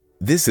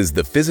This is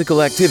the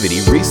Physical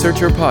Activity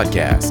Researcher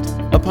Podcast,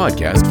 a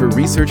podcast for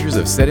researchers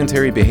of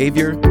sedentary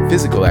behavior,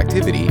 physical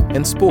activity,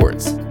 and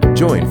sports.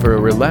 Join for a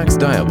relaxed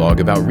dialogue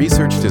about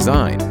research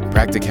design,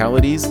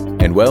 practicalities,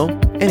 and, well,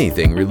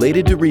 anything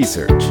related to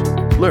research.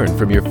 Learn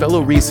from your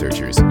fellow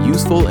researchers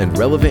useful and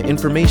relevant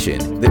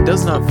information that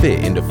does not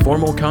fit into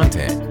formal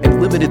content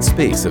and limited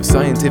space of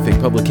scientific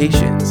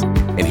publications.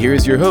 And here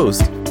is your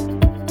host.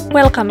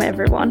 Welcome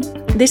everyone.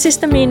 This is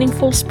the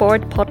Meaningful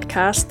Sport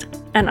podcast,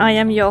 and I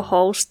am your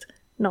host,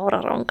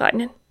 Noora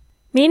Ronkainen.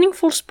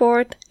 Meaningful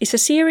Sport is a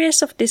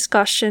series of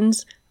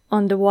discussions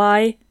on the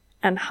why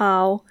and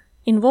how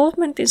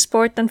involvement in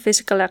sport and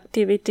physical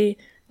activity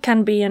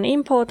can be an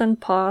important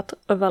part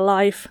of a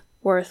life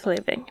worth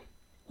living.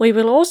 We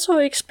will also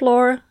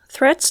explore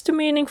threats to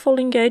meaningful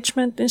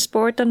engagement in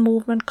sport and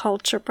movement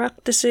culture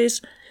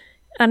practices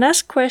and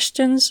ask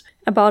questions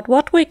about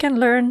what we can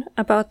learn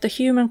about the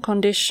human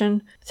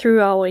condition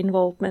through our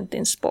involvement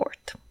in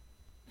sport.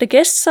 The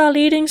guests are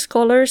leading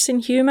scholars in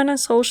human and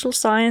social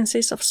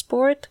sciences of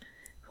sport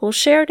who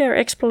share their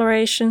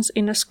explorations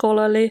in a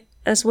scholarly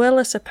as well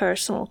as a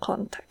personal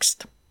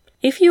context.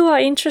 If you are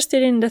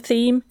interested in the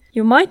theme,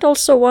 you might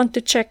also want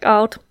to check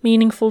out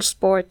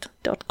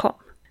meaningfulsport.com.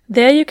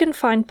 There you can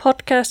find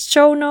podcast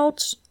show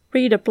notes,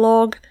 read a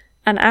blog,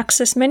 and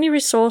access many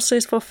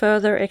resources for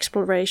further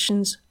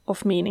explorations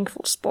of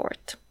meaningful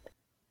sport.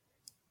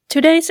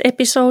 Today's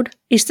episode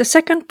is the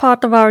second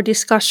part of our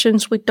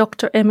discussions with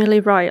Dr. Emily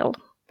Ryle.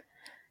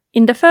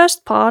 In the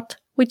first part,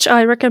 which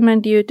I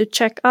recommend you to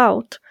check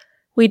out,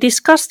 we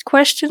discussed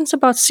questions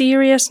about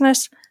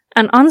seriousness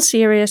and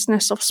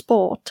unseriousness of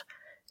sport,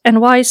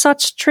 and why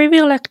such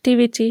trivial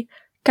activity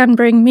can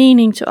bring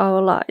meaning to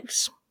our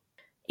lives.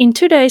 In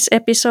today's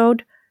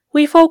episode,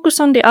 we focus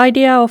on the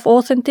idea of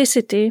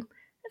authenticity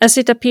as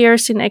it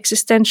appears in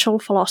existential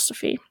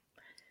philosophy.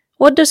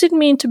 What does it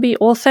mean to be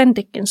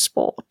authentic in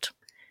sport?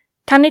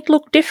 Can it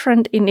look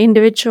different in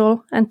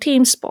individual and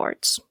team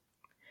sports?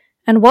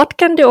 And what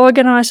can the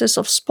organizers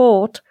of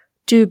sport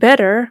do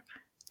better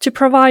to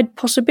provide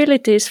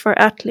possibilities for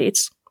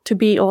athletes to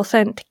be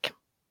authentic?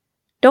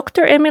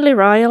 Dr. Emily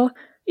Ryle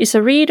is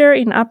a reader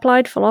in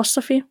applied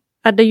philosophy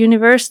at the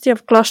University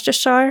of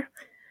Gloucestershire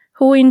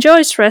who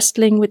enjoys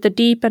wrestling with the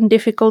deep and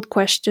difficult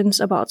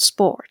questions about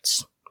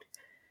sports.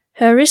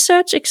 Her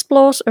research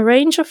explores a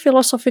range of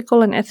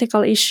philosophical and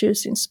ethical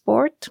issues in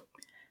sport,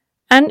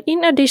 and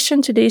in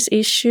addition to these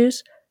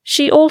issues,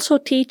 she also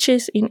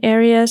teaches in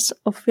areas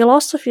of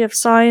philosophy of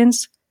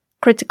science,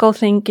 critical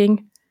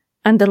thinking,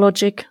 and the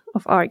logic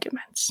of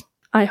arguments.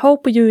 I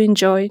hope you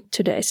enjoy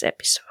today's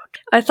episode.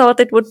 I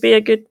thought it would be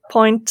a good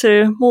point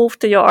to move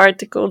to your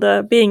article,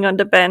 the Being on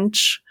the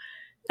Bench,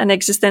 an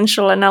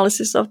existential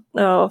analysis of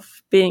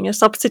being a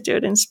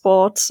substitute in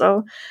sport.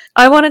 So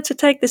I wanted to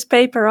take this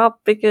paper up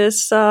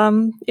because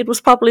it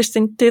was published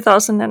in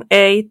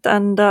 2008,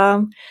 and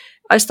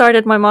I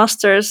started my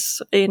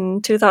master's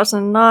in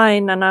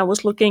 2009, and I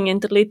was looking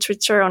into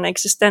literature on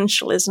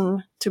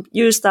existentialism to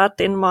use that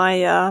in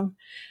my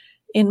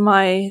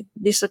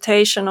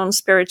dissertation on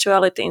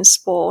spirituality in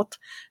sport.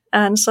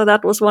 And so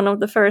that was one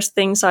of the first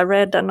things I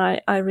read, and I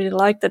really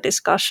liked the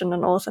discussion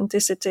on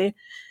authenticity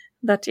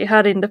that you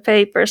had in the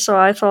paper. So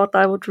I thought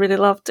I would really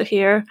love to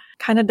hear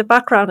kind of the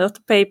background of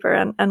the paper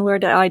and where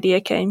the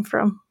idea came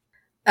from.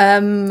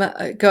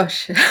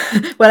 Gosh,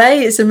 well,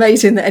 it's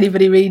amazing that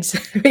anybody reads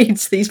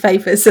these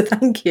papers, so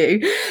thank you.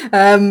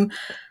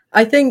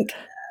 I think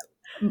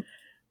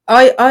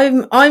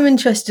I'm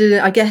interested,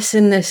 I guess,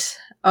 in this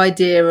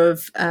idea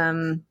of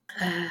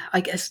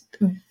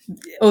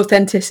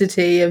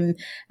authenticity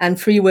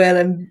and free will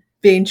and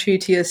being true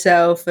to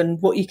yourself and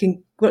what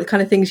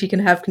kind of things you can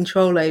have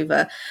control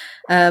over.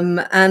 And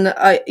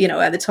I,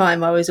 at the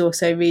time I was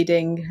also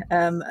reading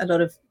a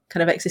lot of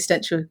kind of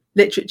existential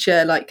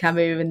literature like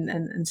Camus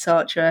and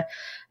Sartre.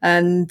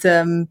 And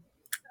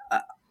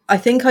I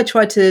think I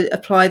tried to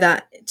apply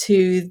that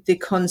to the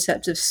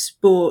concept of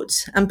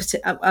sport. And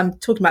I'm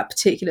talking about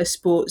particular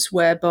sports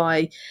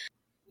whereby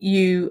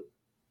and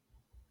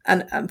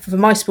for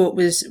my sport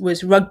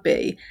was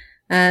rugby,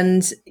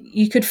 and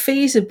you could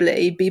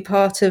feasibly be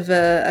part of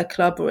a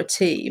club or a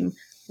team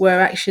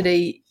where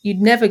actually you'd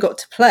never got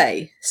to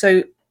play.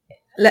 So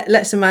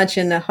let's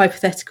imagine a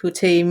hypothetical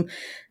team,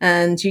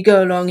 and you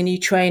go along and you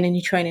train and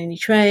you train and you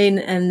train,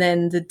 and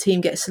then the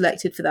team gets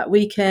selected for that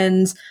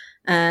weekend,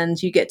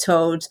 and you get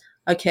told,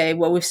 okay,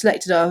 well, we've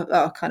selected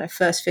our kind of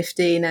first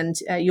 15, and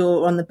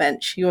you're on the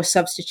bench, you're a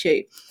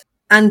substitute.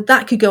 And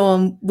that could go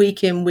on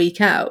week in, week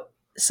out.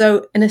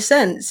 So in a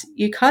sense,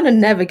 you kind of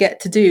never get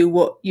to do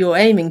what you're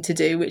aiming to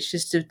do, which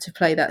is to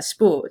play that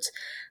sport.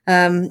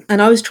 And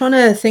I was trying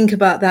to think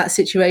about that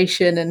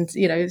situation, and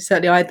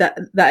certainly I had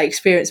that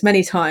experience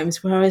many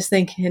times where I was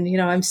thinking,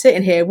 I'm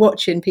sitting here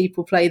watching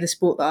people play the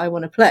sport that I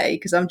want to play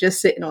because I'm just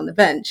sitting on the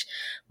bench.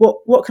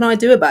 What can I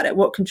do about it?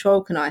 What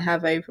control can I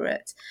have over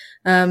it?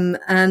 And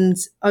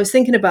I was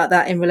thinking about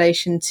that in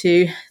relation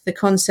to the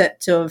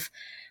concept of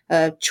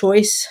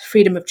choice,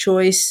 freedom of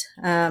choice,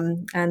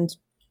 and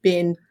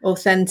being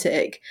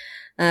authentic,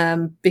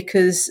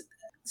 because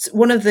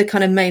one of the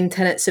kind of main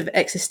tenets of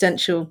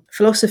existential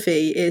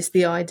philosophy is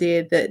the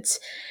idea that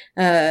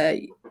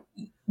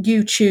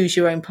you choose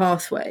your own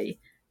pathway,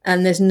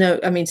 and there's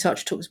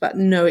Sartre talks about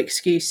no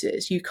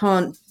excuses. You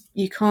can't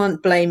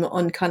blame it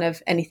on kind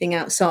of anything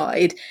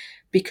outside,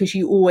 because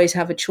you always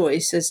have a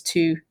choice as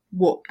to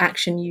what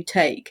action you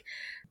take.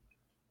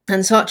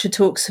 And Sartre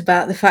talks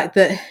about the fact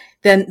that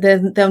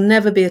there'll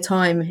never be a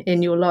time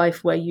in your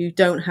life where you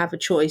don't have a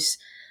choice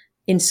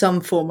in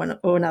some form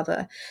or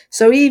another.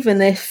 So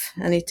even if,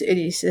 and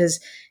he says,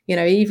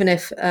 even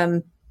if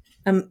a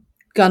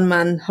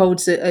gunman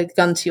holds a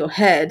gun to your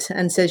head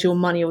and says your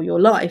money or your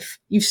life,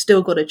 you've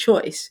still got a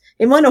choice.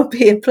 It might not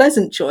be a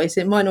pleasant choice.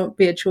 It might not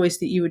be a choice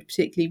that you would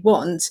particularly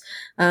want,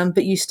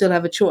 but you still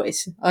have a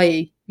choice,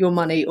 i.e. your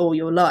money or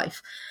your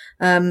life.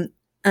 And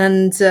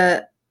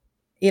I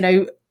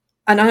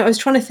was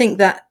trying to think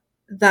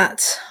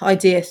that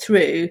idea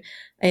through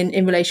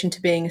in relation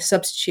to being a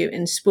substitute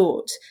in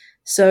sport.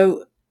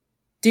 So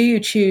do you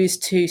choose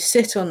to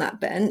sit on that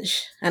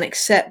bench and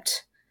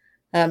accept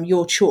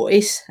your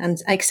choice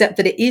and accept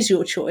that it is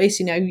your choice?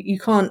 You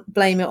can't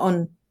blame it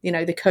on,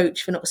 the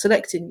coach for not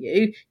selecting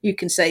you. You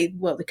can say,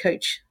 well,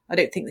 I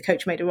don't think the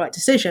coach made a right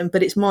decision,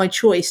 but it's my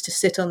choice to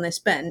sit on this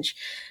bench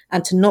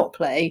and to not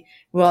play,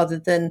 rather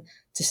than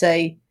to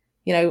say,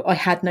 I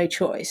had no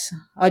choice.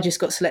 I just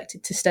got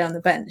selected to stay on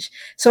the bench.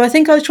 So I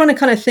think I was trying to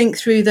kind of think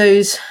through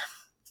those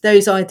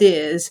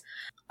ideas.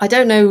 I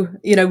don't know,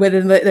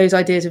 whether those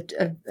ideas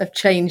have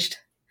changed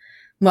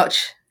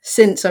much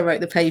since I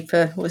wrote the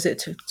paper. Was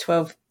it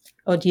 12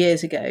 odd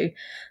years ago?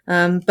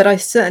 But I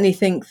certainly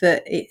think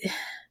that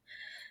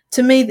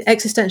to me,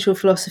 existential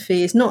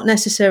philosophy is not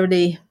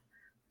necessarily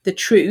the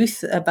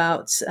truth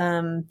about,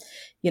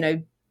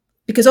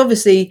 because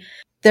obviously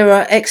there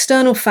are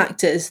external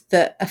factors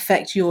that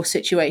affect your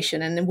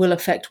situation and will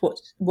affect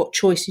what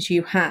choices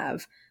you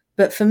have.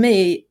 But for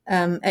me,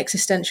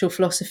 existential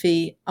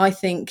philosophy, I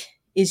think,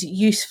 is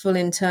useful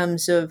in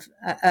terms of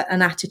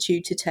an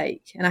attitude to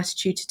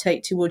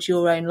take towards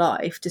your own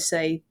life, to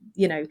say,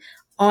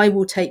 I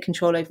will take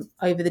control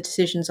over the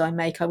decisions I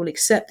make. I will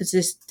accept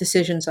the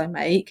decisions I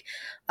make.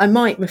 I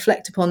might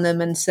reflect upon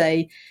them and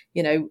say,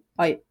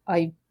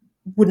 I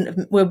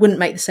wouldn't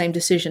make the same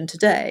decision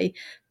today,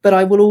 but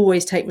I will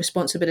always take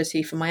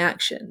responsibility for my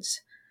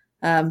actions.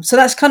 So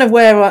that's kind of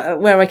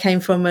where I came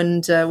from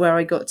and where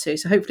I got to.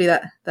 So hopefully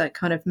that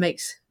kind of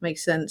makes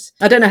sense.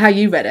 I don't know how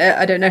you read it.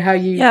 I don't know how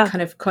you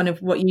kind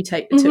of what you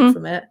took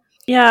from it.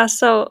 Yeah.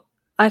 So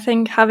I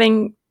think,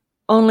 having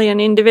only an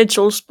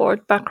individual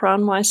sport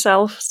background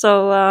myself,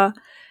 so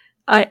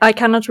I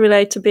cannot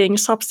relate to being a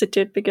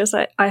substitute, because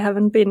I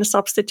haven't been a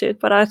substitute.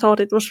 But I thought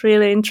it was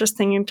really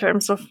interesting in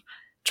terms of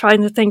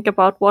trying to think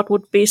about what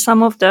would be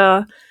some of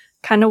the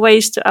kind of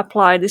ways to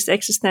apply this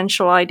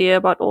existential idea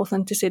about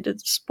authenticity to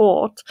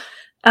sport.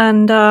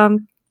 And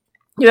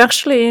you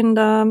actually, in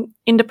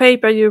the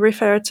paper, you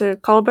refer to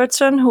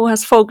Culbertson, who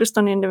has focused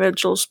on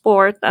individual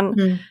sport,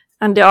 and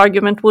the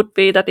argument would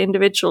be that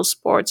individual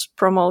sports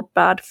promote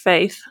bad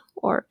faith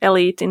or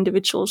elite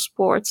individual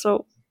sports.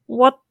 So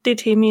what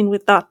did he mean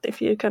with that,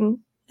 if you can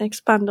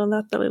expand on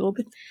that a little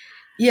bit?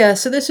 Yeah,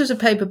 so this was a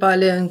paper by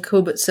Leon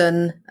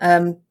Culbertson.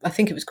 I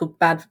think it was called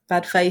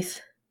Bad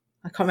Faith.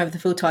 I can't remember the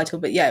full title,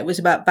 but yeah, it was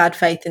about bad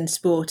faith in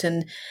sport.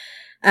 And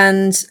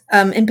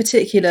in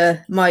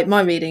particular,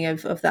 my reading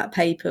of that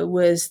paper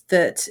was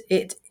that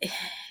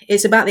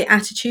it's about the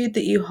attitude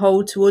that you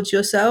hold towards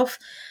yourself.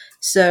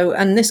 So,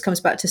 and this comes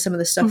back to some of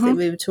the stuff that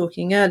we were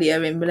talking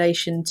earlier in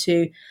relation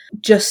to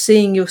just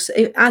seeing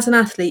yourself as an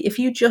athlete. If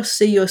you just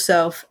see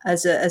yourself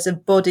as a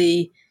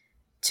body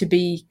to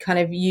be kind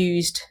of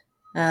used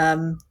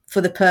for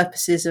the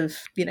purposes of,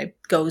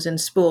 goals in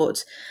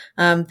sport,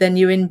 then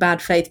you're in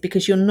bad faith,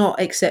 because you're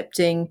not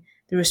accepting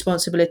the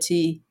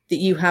responsibility that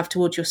you have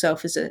towards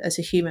yourself as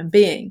a human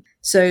being.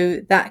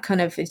 So that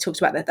kind of, it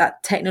talks about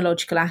that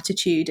technological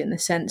attitude, in the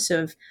sense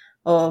of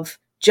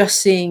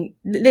just seeing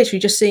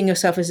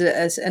yourself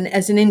as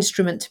an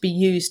instrument to be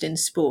used in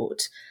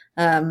sport.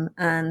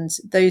 And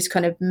those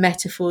kind of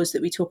metaphors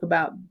that we talk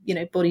about,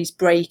 bodies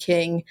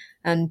breaking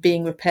and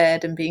being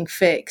repaired and being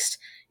fixed,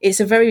 it's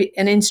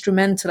an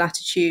instrumental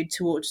attitude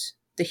towards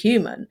the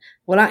human.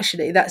 Well,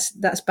 actually,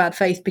 that's bad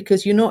faith,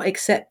 because you're not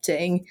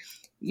accepting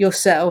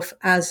yourself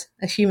as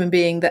a human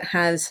being that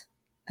has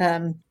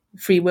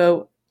free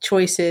will,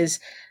 choices,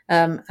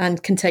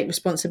 and can take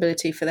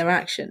responsibility for their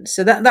actions.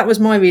 So that was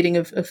my reading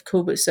of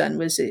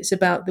Culbertson. It's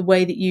about the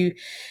way that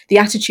the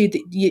attitude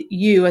that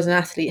you as an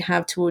athlete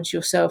have towards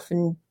yourself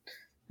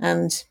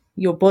and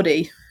your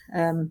body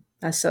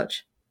as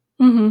such.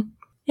 Mm-hmm.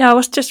 Yeah, I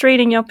was just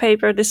reading your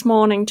paper this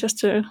morning just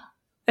to,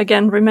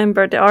 again,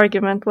 remember the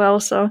argument well.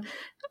 So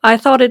I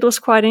thought it was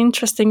quite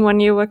interesting when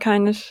you were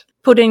kind of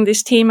putting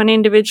this team and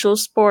individual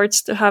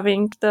sports to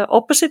having the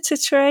opposite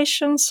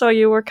situation. So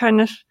you were kind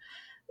of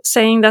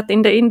saying that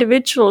in the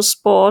individual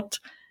sport,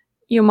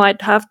 you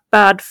might have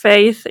bad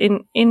faith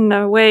in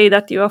a way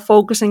that you are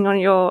focusing on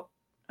your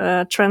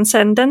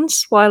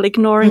transcendence while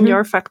ignoring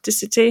your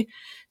facticity.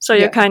 So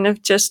you're kind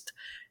of just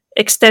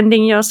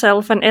extending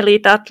yourself, and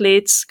elite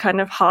athletes kind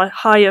of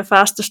higher,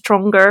 faster,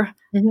 stronger,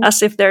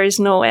 as if there is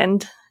no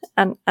end,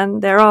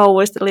 and there are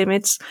always the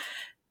limits.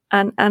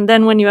 And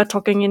then when you are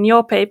talking in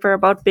your paper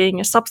about being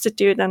a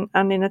substitute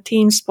and in a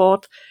team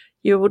sport,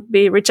 you would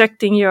be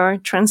rejecting your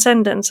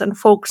transcendence and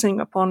focusing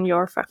upon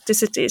your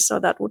facticity. So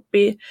that would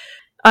be,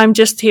 I'm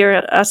just here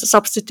as a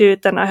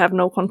substitute and I have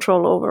no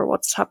control over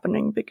what's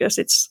happening because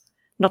it's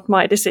not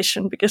my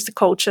decision, because the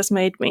coach has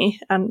made me.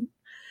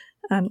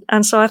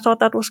 And so I thought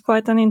that was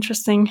quite an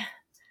interesting,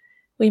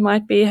 we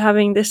might be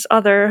having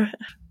the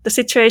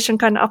situation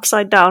kind of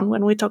upside down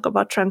when we talk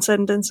about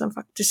transcendence and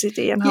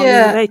facticity and how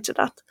you relate to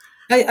that.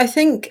 I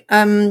think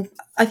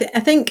I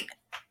think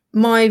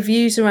my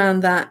views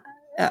around that,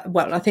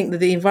 I think that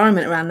the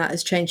environment around that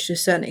has changed to a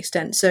certain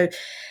extent. So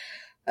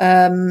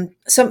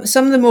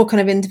some of the more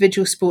kind of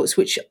individual sports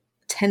which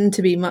tend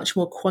to be much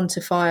more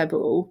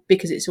quantifiable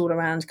because it's all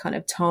around kind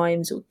of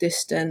times or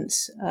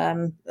distance,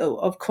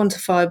 of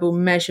quantifiable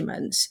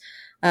measurements.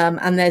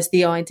 And there's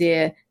the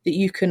idea that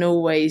you can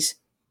always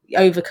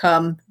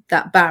overcome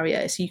that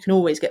barrier. So you can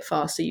always get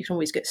faster, you can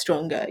always get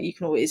stronger, you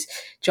can always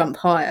jump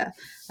higher.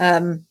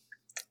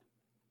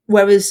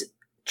 Whereas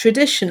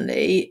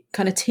traditionally,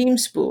 kind of team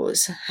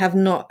sports have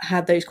not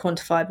had those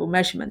quantifiable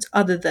measurements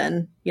other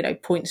than,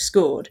 points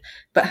scored.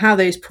 But how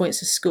those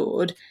points are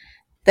scored,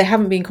 they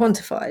haven't been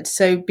quantified.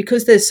 So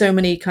because there's so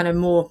many kind of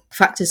more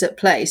factors at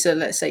play, so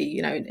let's say,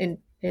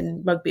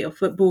 in rugby or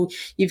football,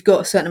 you've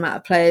got a certain amount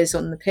of players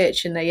on the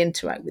pitch and they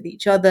interact with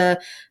each other,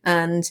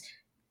 and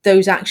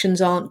those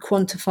actions aren't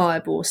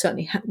quantifiable, or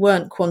certainly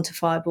weren't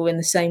quantifiable in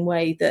the same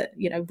way that,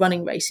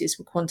 running races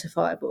were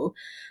quantifiable.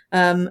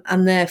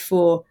 And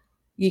therefore,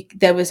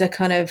 there was a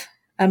kind of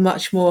a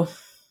much more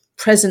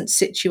present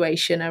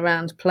situation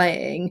around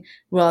playing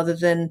rather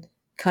than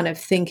kind of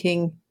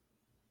thinking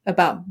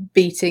about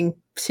beating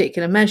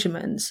particular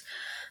measurements.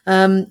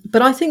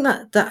 But I think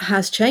that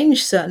has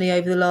changed certainly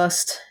over the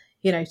last,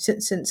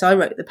 since I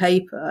wrote the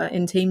paper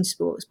in team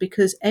sports,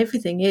 because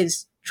everything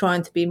is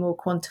trying to be more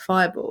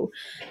quantifiable.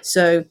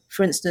 So,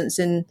 for instance,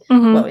 in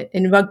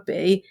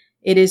rugby,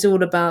 it is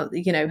all about,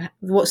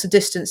 what's the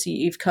distance that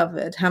you've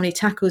covered? How many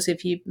tackles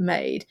have you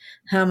made?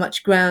 How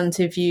much ground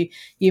have you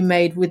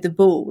made with the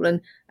ball?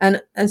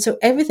 And so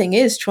everything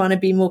is trying to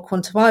be more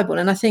quantifiable.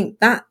 And I think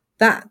that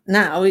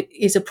now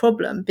is a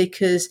problem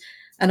because,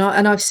 and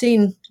I've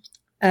seen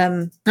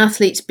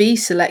athletes be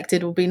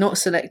selected or be not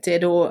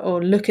selected,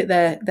 or look at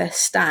their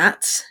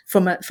stats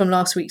from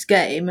last week's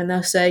game, and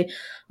they'll say,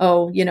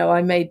 oh,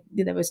 I made,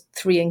 there was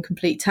 3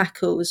 incomplete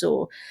tackles,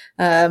 or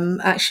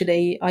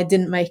actually I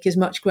didn't make as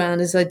much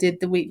ground as I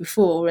did the week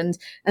before.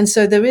 And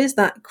so there is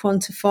that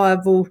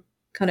quantifiable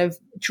kind of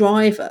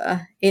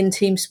driver in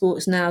team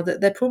sports now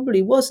that there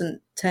probably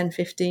wasn't 10,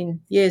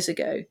 15 years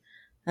ago.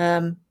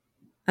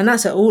 And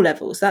that's at all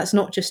levels. That's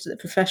not just at the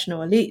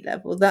professional elite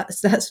level.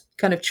 That's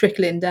kind of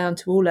trickling down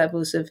to all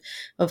levels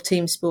of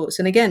team sports.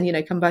 And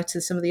again, come back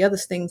to some of the other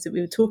things that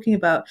we were talking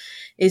about,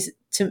 is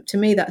to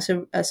me that's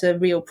a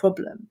real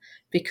problem,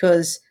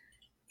 because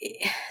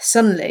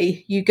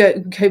suddenly you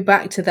go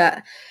back to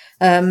that,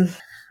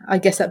 I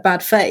guess, that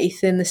bad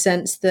faith, in the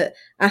sense that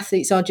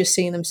athletes are just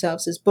seeing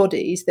themselves as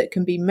bodies that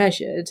can be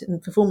measured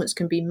and performance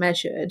can be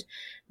measured,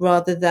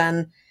 rather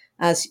than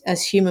as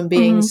human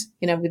beings,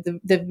 with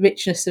the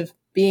richness of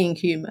being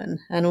human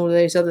and all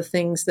those other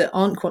things that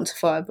aren't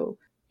quantifiable.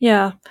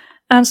 Yeah.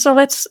 And so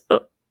let's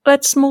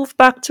move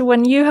back to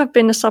when you have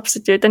been a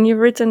substitute and you've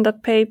written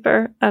that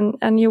paper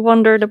and you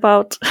wondered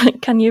about,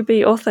 can you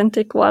be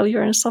authentic while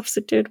you're a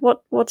substitute?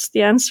 What's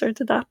the answer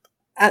to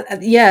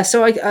that?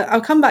 So I'll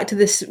come back to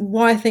this.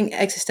 Why I think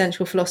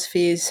existential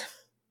philosophy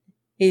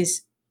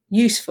is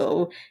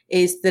useful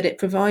is that it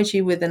provides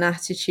you with an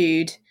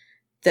attitude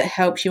that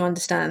helps you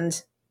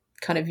understand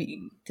kind of the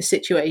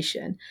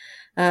situation.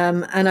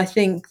 And I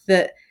think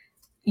that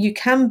you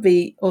can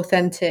be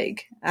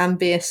authentic and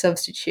be a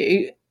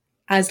substitute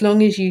as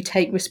long as you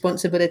take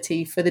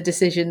responsibility for the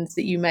decisions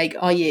that you make,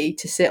 i.e.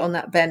 to sit on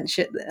that bench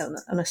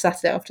on a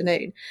Saturday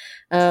afternoon.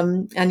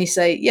 And you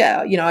say,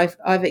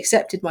 I've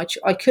accepted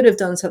I could have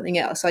done something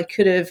else. I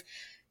could have,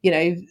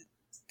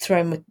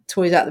 thrown my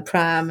toys out the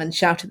pram and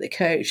shouted at the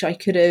coach. I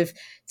could have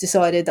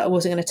decided that I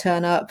wasn't going to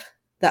turn up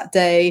that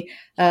day.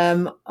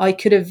 I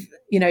could have,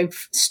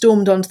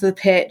 stormed onto the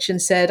pitch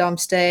and said, I'm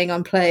staying,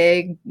 I'm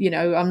playing,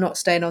 I'm not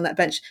staying on that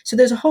bench. So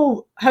there's a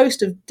whole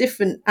host of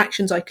different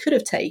actions I could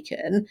have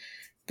taken,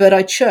 but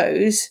I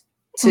chose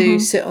to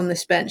sit on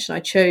this bench, and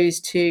I chose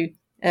to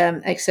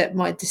accept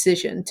my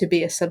decision to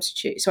be a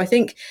substitute. So I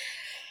think,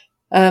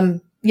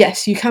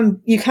 yes, you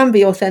can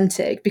be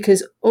authentic,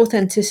 because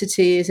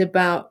authenticity is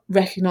about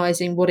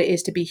recognizing what it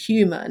is to be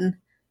human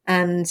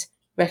and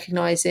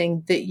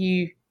recognizing that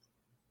you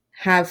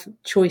have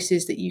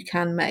choices that you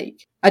can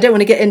make. I don't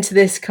want to get into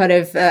this kind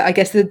of, I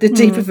guess, the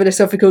deeper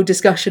philosophical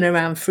discussion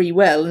around free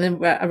will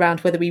and around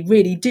whether we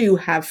really do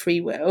have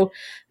free will,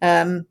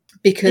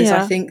 because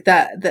I think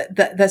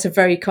that's a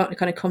very kind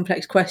of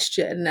complex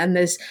question. And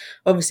there's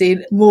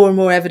obviously more and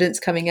more evidence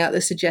coming out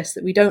that suggests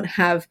that we don't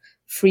have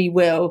free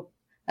will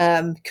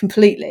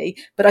completely.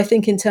 But I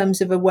think in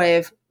terms of a way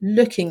of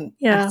looking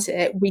at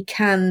it, we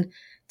can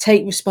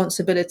take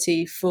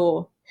responsibility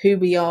for who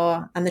we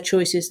are and the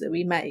choices that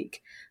we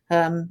make.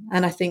 And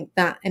I think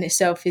that in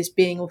itself is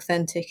being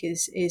authentic,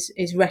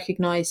 is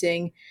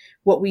recognizing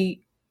what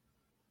we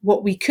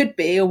could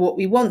be or what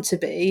we want to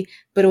be,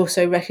 but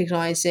also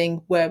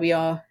recognizing where we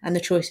are and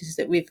the choices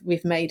that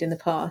we've made in the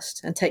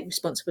past, and take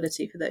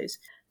responsibility for those.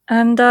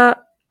 And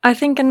I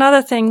think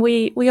another thing,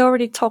 we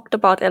already talked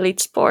about elite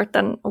sport,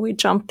 and we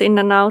jumped in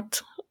and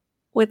out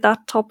with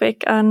that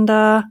topic, and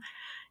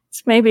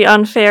it's maybe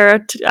unfair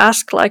to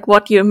ask like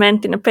what you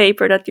meant in a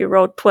paper that you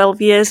wrote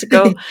 12 years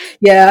ago.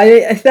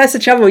 That's the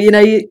trouble,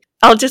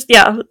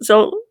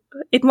 so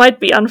it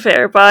might be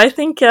unfair, but I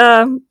think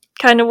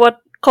kind of what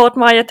caught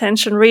my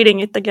attention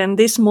reading it again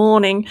this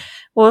morning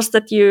was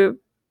that you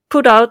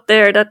put out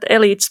there that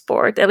elite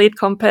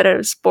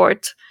competitive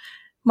sport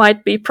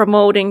might be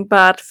promoting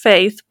bad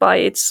faith by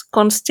its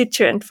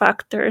constituent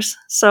factors.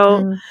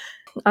 So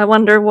I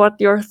wonder what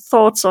your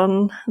thoughts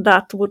on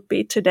that would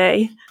be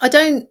today. I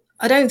don't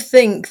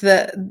think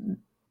that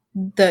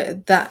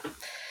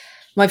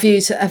my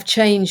views have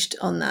changed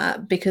on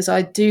that, because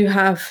I do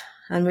have,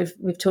 and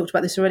we've talked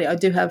about this already, I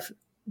do have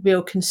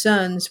real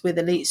concerns with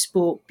elite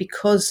sport,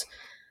 because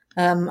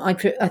I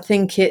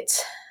think it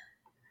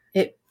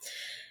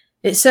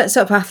sets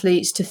up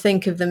athletes to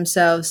think of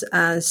themselves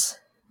as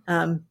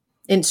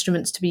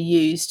instruments to be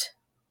used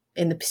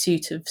in the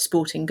pursuit of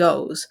sporting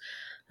goals,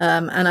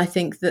 and I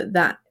think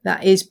that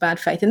is bad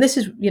faith. And this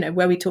is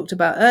where we talked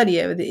about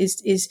earlier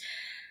is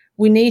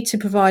we need to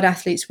provide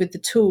athletes with the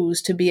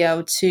tools to be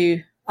able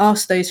to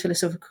ask those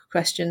philosophical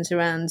questions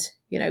around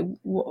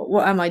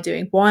what am I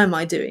doing, why am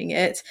I doing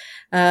it,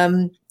 how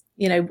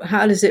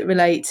does it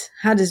relate,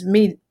 how does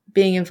me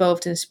being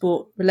involved in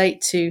sport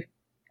relate to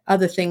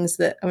other things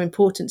that are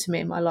important to me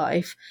in my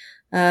life.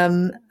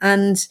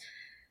 And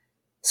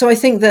so I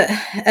think that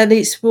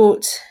elite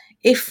sport,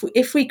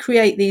 if we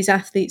create these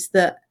athletes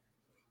that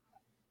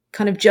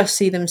kind of just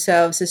see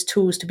themselves as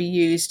tools to be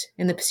used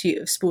in the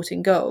pursuit of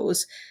sporting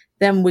goals,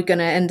 then we're going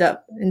to end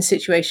up in a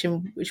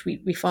situation which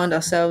we find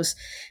ourselves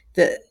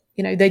that,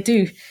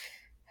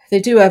 they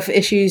do have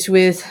issues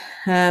with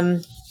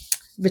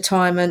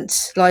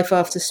retirement, life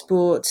after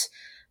sport,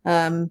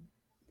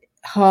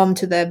 harm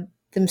to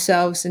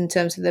themselves in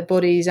terms of their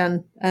bodies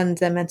and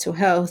their mental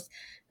health,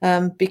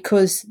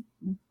 because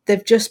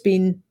they've just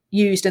been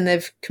used, and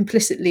they've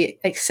complicitly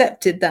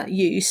accepted that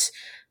use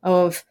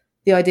of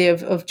the idea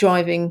of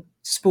driving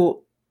sport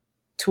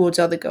towards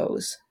other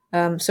goals.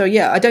 So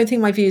I don't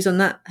think my views on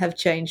that have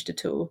changed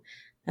at all,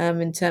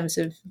 in terms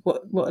of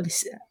what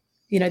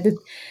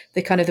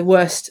the kind of the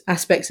worst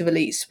aspects of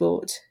elite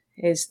sport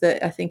is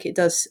that I think it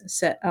does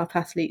set up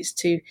athletes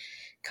to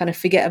kind of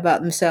forget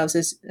about themselves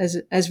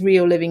as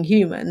real living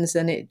humans,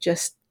 and it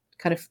just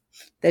kind of,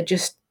 they're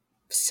just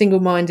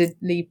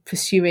single-mindedly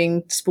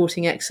pursuing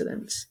sporting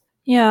excellence.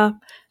 Yeah,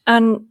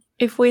 and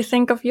if we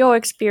think of your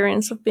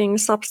experience of being a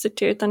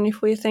substitute, and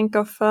if we think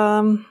of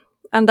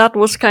and that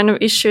was kind of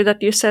issue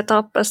that you set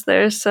up, as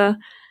there's a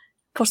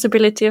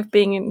possibility of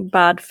being in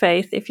bad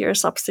faith if you're a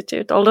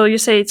substitute, although you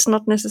say it's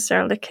not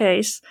necessarily the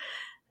case.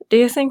 Do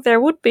you think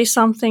there would be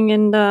something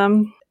in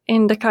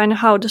the kind of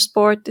how the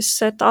sport is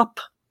set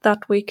up that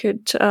we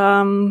could,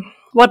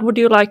 what would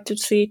you like to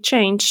see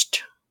changed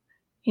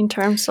in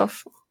terms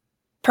of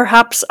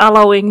perhaps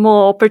allowing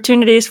more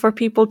opportunities for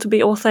people to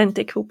be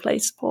authentic who play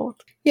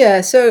sport? Yeah,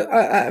 so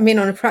I mean,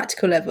 on a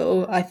practical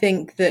level, I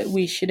think that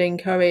we should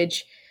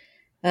encourage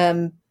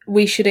as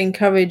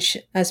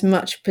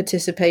much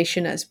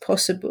participation as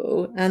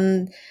possible,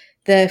 and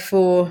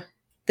therefore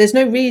there's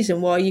no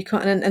reason why you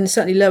can't, and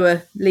certainly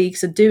lower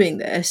leagues are doing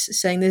this,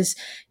 saying there's,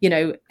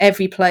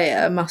 every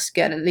player must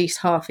get at least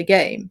half a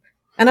game.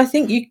 And I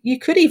think you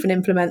could even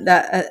implement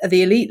that at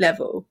the elite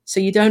level, so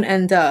you don't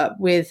end up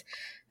with,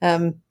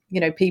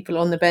 people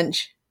on the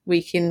bench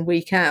week in,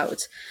 week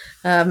out.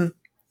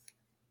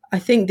 I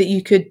think that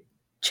you could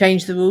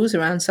change the rules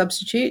around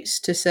substitutes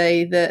to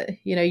say that,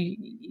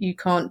 you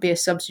can't be a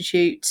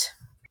substitute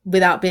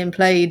without being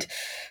played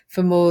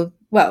for more.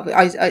 Well,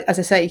 as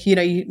I say,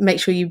 you make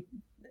sure you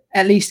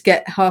at least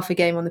get half a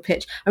game on the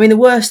pitch. I mean, the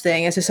worst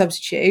thing as a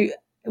substitute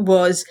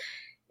was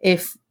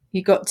if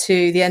you got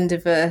to the end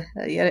of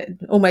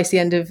almost the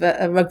end of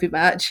a rugby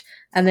match,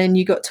 and then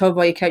you got told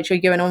by your coach you're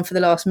going on for the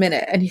last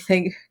minute, and you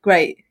think,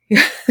 great,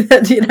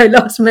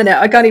 last minute,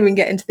 I can't even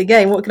get into the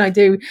game. What can I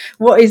do?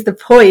 What is the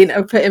point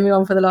of putting me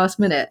on for the last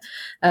minute?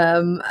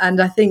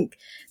 And I think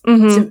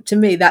to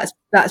me that's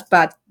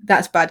bad.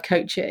 That's bad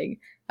coaching.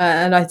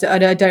 And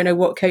I don't know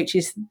what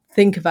coaches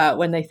think about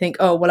when they think,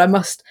 oh, well, I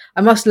must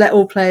let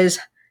all players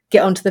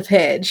get onto the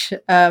pitch,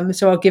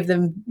 so I'll give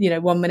them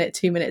 1 minute,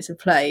 2 minutes of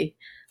play.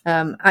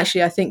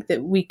 Actually, I think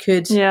that we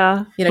could,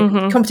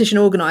 competition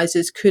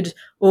organisers could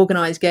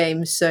organise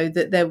games so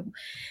that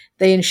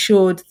they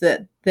ensured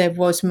that there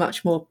was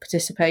much more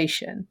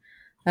participation.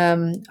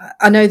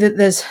 I know that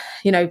there's,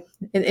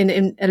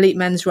 in elite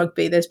men's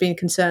rugby, there's been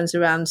concerns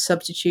around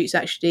substitutes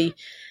actually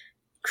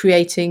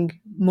creating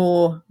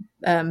more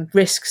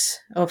risks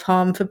of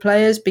harm for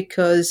players,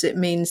 because it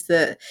means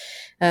that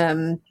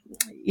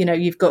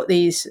you've got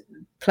these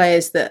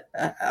players that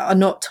are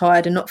not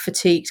tired and not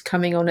fatigued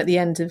coming on at the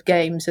end of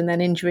games, and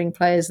then injuring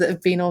players that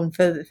have been on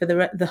for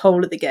the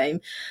whole of the game.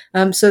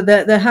 So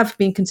there have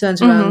been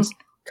concerns around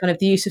kind of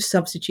the use of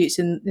substitutes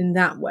in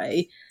that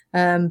way.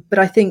 But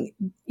I think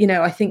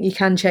you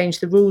can change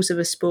the rules of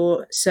a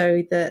sport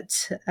so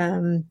that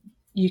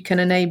you can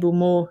enable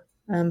more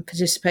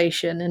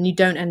participation, and you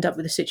don't end up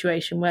with a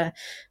situation where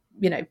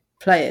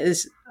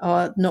players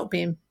are not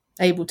being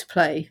able to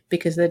play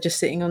because they're just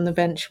sitting on the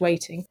bench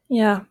waiting.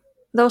 Yeah,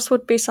 those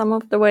would be some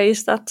of the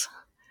ways that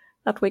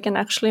we can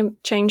actually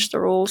change the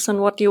rules. And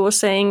what you were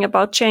saying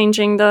about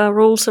changing the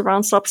rules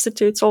around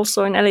substitutes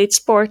also in elite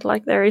sport,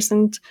 like there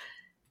isn't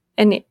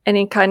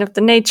any kind of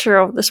the nature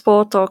of the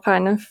sport, or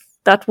kind of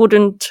that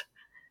wouldn't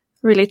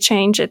really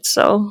change it.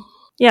 So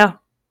yeah,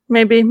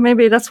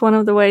 maybe that's one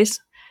of the ways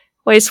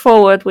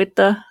forward with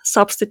the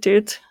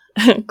substitute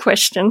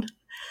question.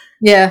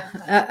 Yeah,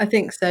 I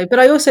think so. But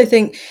I also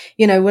think,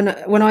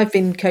 when I've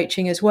been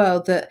coaching as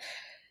well, that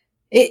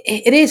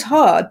it is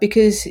hard,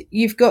 because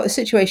you've got a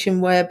situation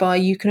whereby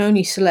you can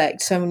only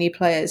select so many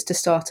players to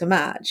start a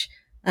match,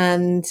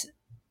 and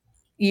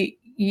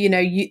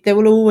there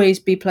will always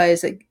be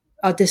players that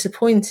are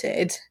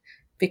disappointed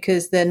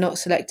because they're not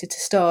selected to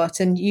start,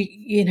 and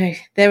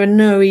there are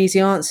no easy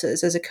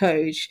answers as a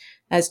coach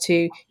as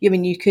to.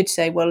 You could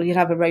say, well, you'll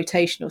have a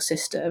rotational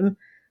system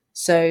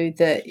so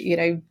that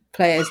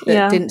players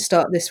that didn't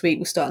start this week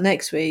will start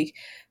next week.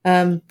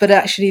 But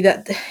actually,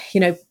 that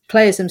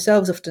players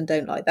themselves often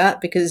don't like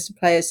that, because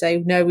players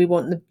say, no, we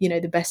want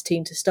the best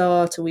team to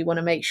start, or we want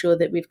to make sure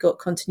that we've got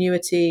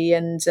continuity,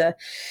 and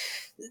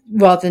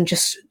rather than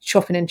just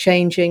chopping and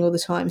changing all the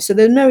time. So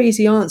there are no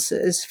easy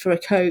answers for a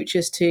coach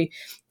as to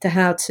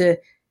how to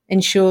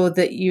ensure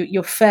that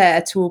you're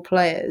fair to all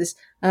players.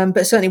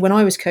 But certainly when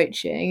I was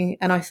coaching,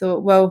 and I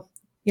thought, well,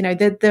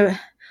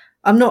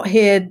 I'm not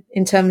here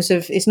in terms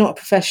of, it's not a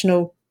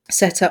professional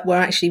setup where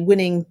actually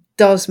winning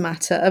does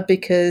matter,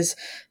 because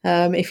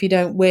if you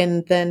don't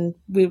win, then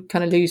we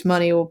kind of lose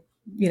money, or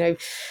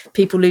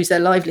people lose their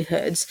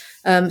livelihoods.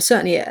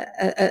 Certainly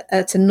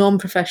at a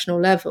non-professional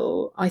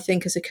level, I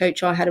think as a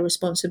coach I had a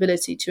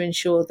responsibility to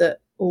ensure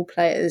that all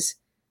players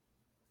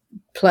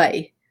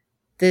play.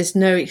 There's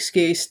no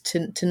excuse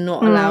to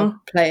not allow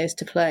players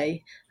to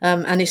play,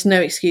 and it's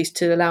no excuse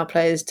to allow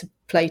players to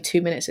play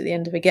 2 minutes at the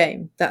end of a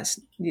game. That's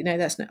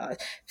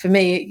not, for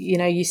me.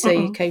 You say,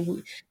 okay,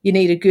 you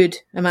need a good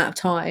amount of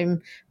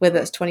time, whether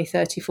that's 20,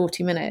 30,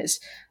 40 minutes,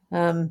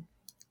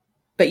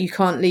 but you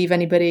can't leave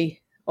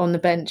anybody on the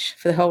bench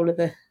for the whole of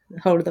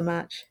the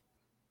match.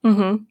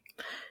 And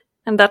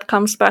that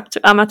comes back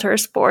to amateur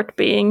sport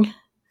being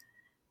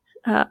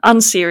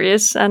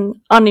unserious and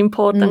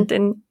unimportant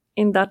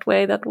in that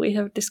way that we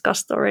have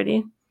discussed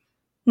already.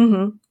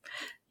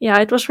 Yeah,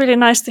 it was really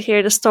nice to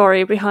hear the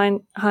story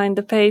behind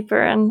the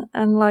paper, and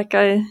like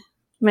I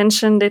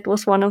mentioned, it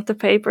was one of the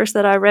papers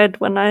that I read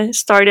when I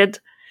started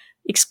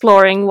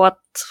exploring what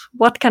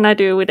can I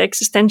do with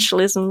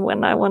existentialism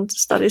when I want to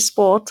study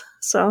sport.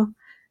 So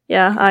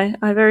yeah,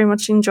 I very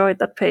much enjoyed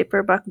that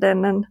paper back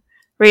then, and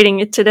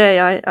reading it today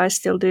I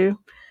still do.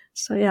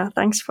 So yeah,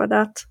 thanks for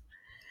that.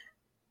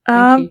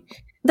 Thank you.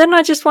 Then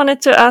I just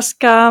wanted to ask,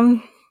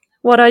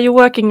 what are you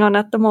working on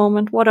at the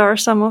moment? What are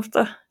some of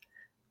the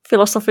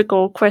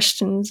philosophical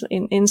questions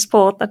in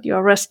sport that you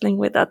are wrestling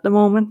with at the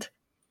moment?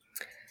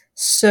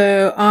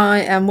 So I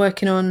am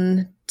working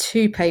on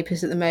 2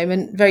 papers at the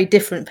moment, very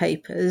different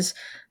papers.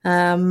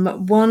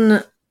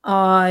 One,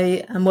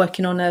 I am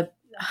working on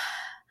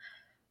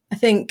I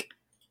think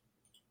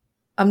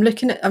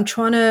I'm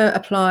trying to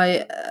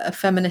apply a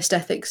feminist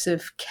ethics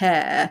of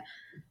care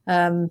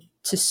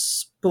to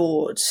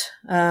sport,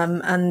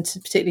 and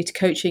particularly to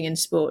coaching in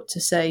sport,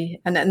 to say,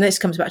 and this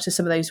comes back to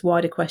some of those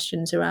wider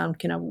questions around,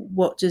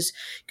 what does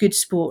good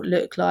sport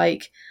look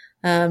like?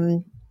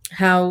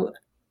 How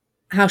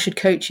should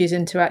coaches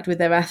interact with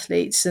their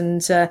athletes?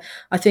 And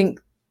I think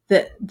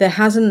that there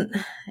hasn't,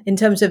 in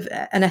terms of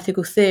an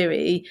ethical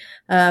theory,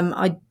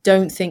 I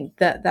don't think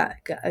that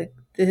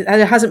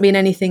there hasn't been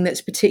anything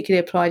that's particularly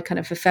applied kind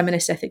of for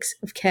feminist ethics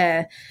of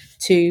care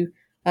to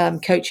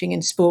coaching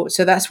in sport.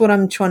 So that's what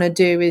I'm trying to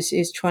do,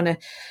 is trying to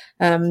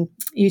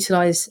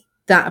utilize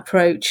that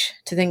approach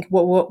to think,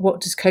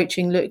 what does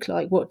coaching look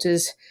like? What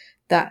does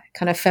that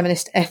kind of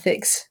feminist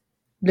ethics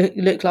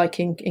look like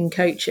in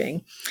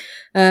coaching?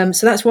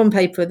 So that's one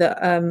paper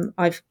that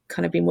I've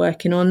kind of been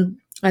working on.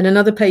 And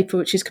another paper,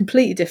 which is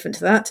completely different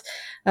to that,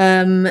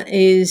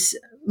 is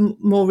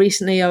more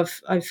recently I've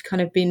kind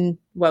of been,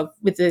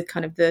 with the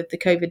kind of the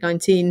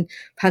COVID-19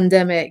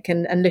 pandemic,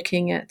 and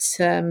looking at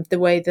the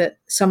way that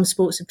some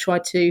sports have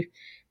tried to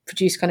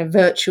produce kind of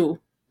virtual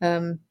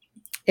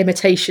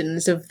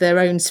imitations of their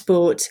own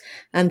sport,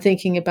 and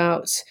thinking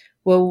about,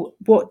 well,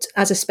 what,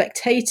 as a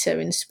spectator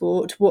in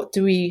sport, what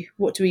do we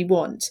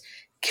want?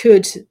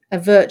 Could a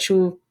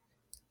virtual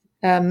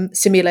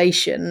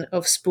simulation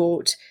of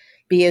sport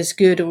be as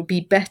good or be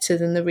better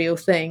than the real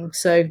thing.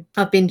 So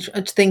I've been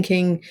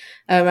thinking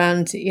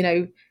around,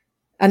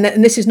 and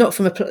this is not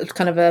from a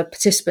kind of a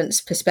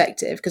participant's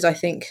perspective, because I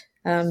think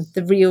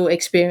the real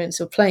experience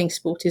of playing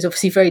sport is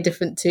obviously very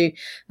different to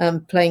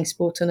playing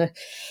sport on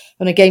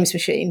a games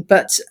machine.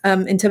 But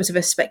in terms of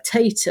a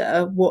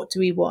spectator, what do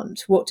we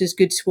want? What does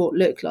good sport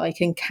look like,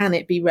 and can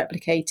it be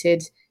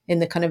replicated in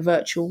the kind of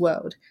virtual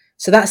world?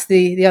 So that's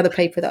the other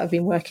paper that I've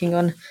been working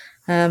on,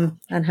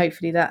 and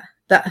hopefully that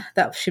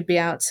should be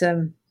out.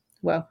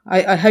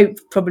 I hope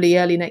probably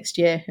early next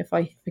year if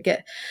I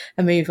get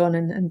a move on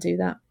and do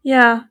that.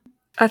 Yeah,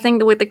 I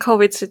think with the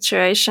COVID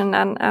situation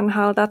and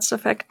how that's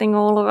affecting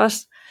all of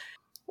us,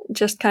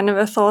 just kind of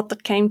a thought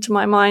that came to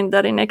my mind,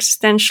 that in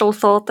existential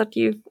thought that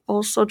you've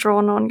also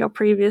drawn on your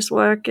previous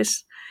work,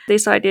 is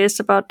these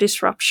ideas about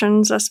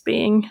disruptions as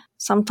being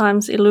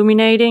sometimes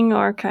illuminating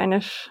or kind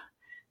of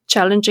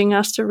challenging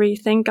us to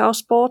rethink our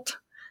sport.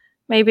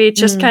 Maybe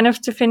just kind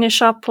of to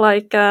finish up,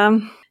 like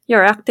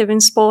you're active in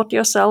sport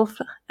yourself,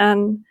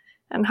 and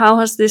how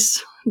has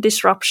this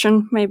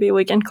disruption, maybe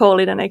we can call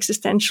it an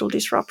existential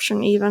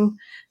disruption even,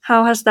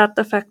 how has that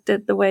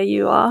affected the way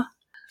you are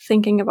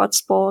thinking about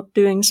sport,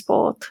 doing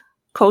sport,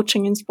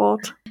 coaching in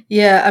sport?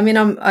 Yeah, I mean,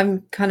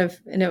 I'm kind of,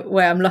 in a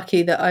way, I'm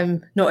lucky that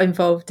I'm not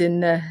involved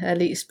in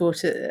elite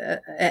sport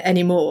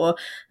anymore,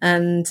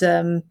 and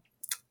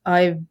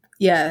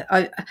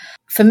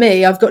for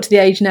me, I've got to the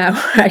age now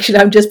where actually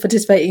I'm just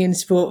participating in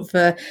sport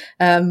for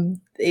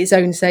its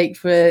own sake,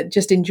 for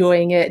just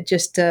enjoying it,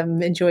 just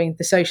enjoying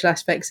the social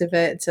aspects of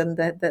it and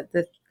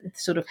the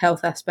sort of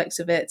health aspects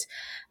of it.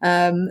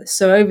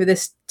 So over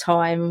this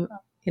time,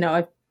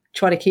 I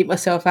try to keep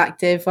myself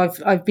active.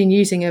 I've been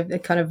using a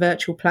kind of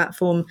virtual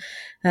platform,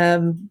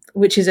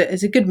 which is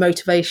a good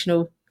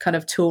motivational kind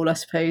of tool, I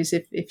suppose,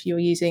 if you're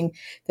using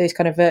those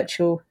kind of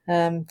virtual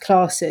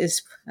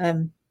classes,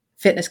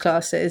 fitness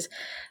classes.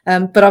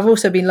 But I've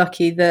also been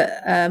lucky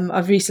that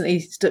I've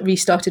recently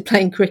restarted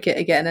playing cricket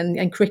again,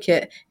 and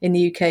cricket in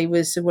the UK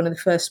was one of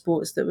the first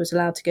sports that was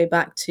allowed to go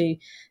back to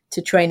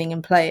training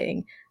and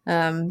playing.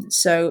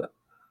 So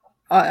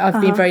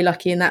I've been very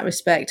lucky in that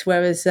respect.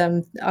 Whereas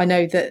I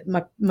know that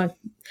my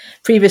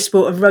previous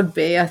sport of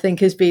rugby, I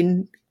think, has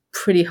been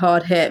pretty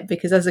hard hit,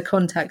 because as a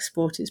contact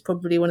sport, it's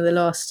probably one of the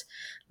last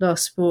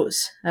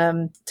sports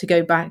to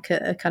go back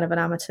at a kind of an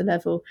amateur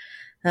level.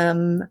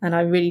 And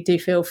I really do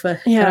feel for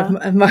kind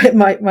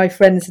of my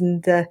friends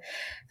and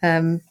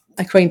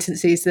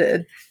acquaintances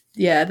that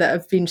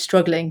have been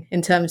struggling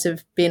in terms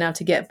of being able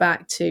to get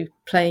back to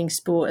playing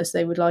sport as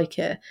they would like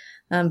it.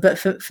 But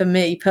for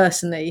me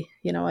personally,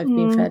 I've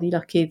been fairly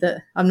lucky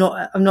that I'm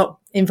not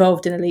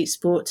involved in elite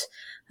sport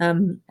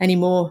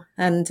anymore,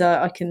 and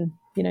I can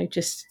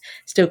just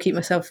still keep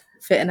myself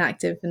fit and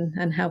active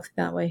and healthy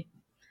that way.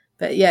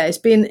 But yeah, it's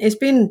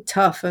been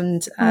tough,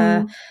 and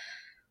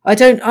I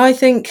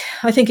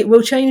think it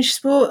will change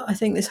sport. I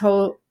think this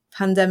whole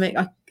pandemic,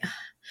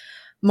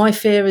 my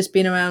fear has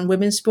been around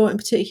women's sport in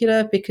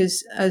particular,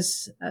 because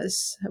as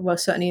well,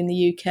 certainly in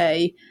the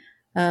UK,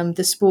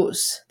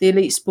 the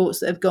elite sports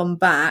that have gone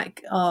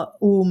back are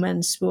all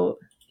men's sport.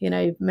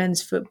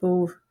 Men's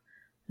football,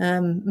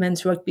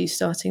 men's rugby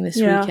starting this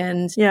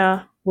weekend.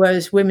 Yeah.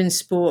 Whereas women's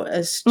sport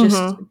has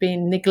just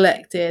been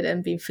neglected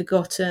and been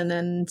forgotten,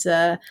 and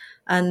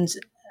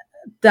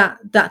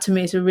that to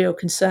me is a real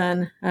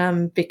concern,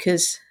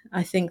 because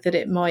I think that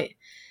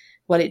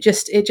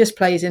it just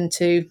plays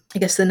into, I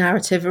guess, the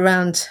narrative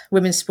around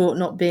women's sport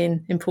not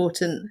being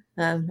important,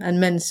 and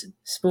men's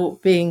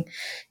sport being,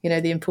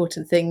 the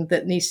important thing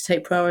that needs to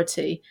take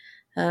priority.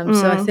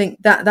 So I think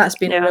that's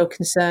been a real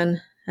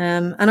concern.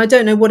 And I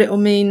don't know what it will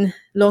mean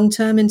long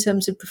term in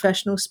terms of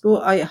professional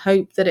sport. I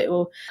hope that it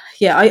will.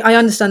 Yeah, I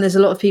understand there's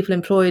a lot of people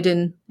employed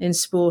in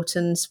sport,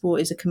 and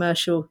sport is a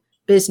commercial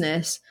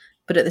business.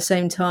 But at the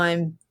same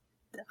time,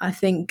 I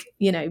think,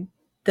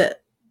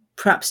 that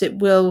perhaps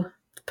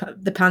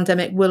the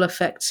pandemic will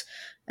affect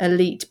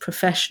elite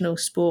professional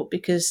sport,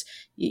 because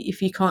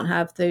if you can't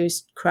have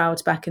those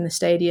crowds back in the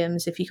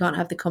stadiums, if you can't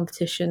have the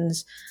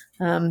competitions,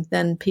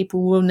 then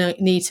people will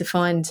need to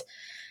find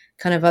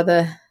kind of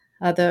other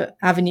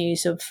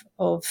avenues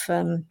of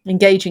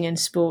engaging in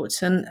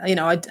sports. And,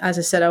 as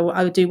I said,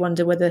 I do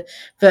wonder whether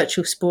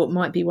virtual sport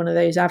might be one of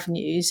those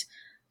avenues.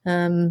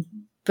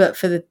 But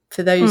for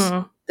those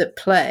that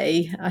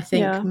play, I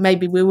think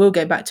maybe we will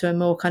go back to a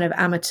more kind of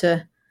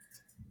amateur,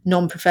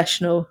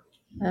 non-professional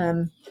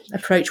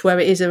approach, where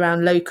it is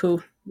around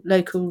local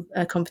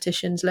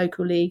competitions,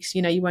 local leagues.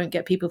 You won't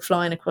get people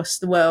flying across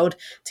the world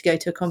to go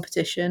to a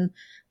competition,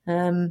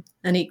 and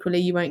equally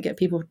you won't get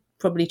people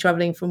probably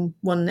travelling from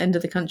one end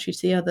of the country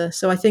to the other.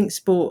 So I think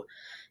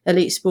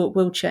elite sport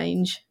will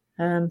change,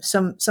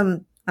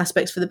 some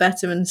aspects for the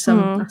better, and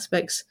some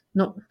aspects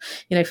not,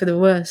 for the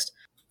worst.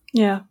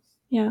 Yeah,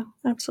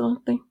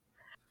 absolutely.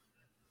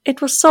 It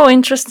was so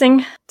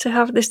interesting to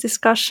have this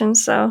discussion.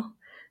 So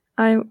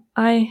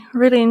I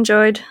really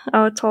enjoyed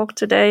our talk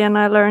today, and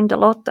I learned a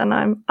lot, and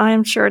I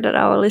am sure that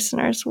our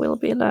listeners will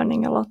be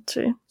learning a lot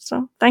too.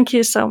 So thank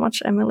you so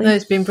much, Emily. No,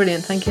 it's been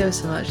brilliant. Thank you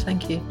so much.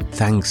 Thank you.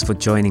 Thanks for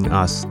joining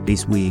us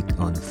this week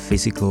on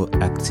Physical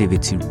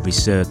Activity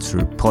Researcher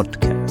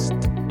Podcast.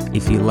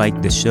 If you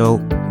like the show,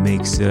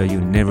 make sure you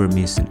never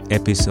miss an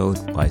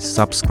episode by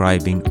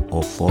subscribing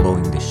or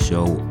following the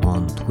show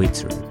on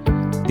Twitter.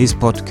 This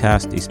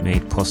podcast is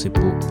made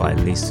possible by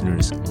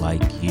listeners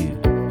like you.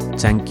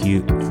 Thank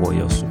you for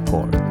your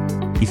support.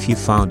 If you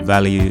found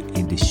value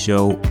in the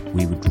show,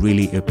 we would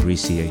really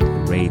appreciate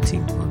a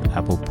rating on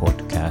Apple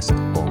Podcasts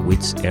or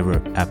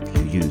whichever app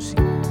you're using.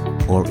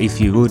 Or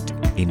if you would,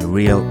 in a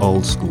real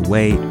old school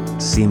way,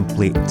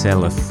 simply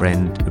tell a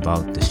friend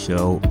about the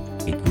show.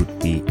 It would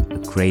be a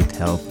great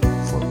help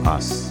for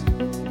us.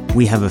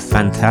 We have a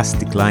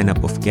fantastic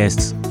lineup of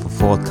guests for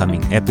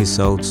forthcoming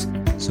episodes,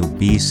 so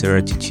be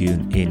sure to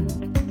tune in.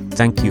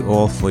 Thank you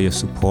all for your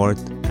support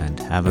and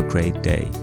have a great day.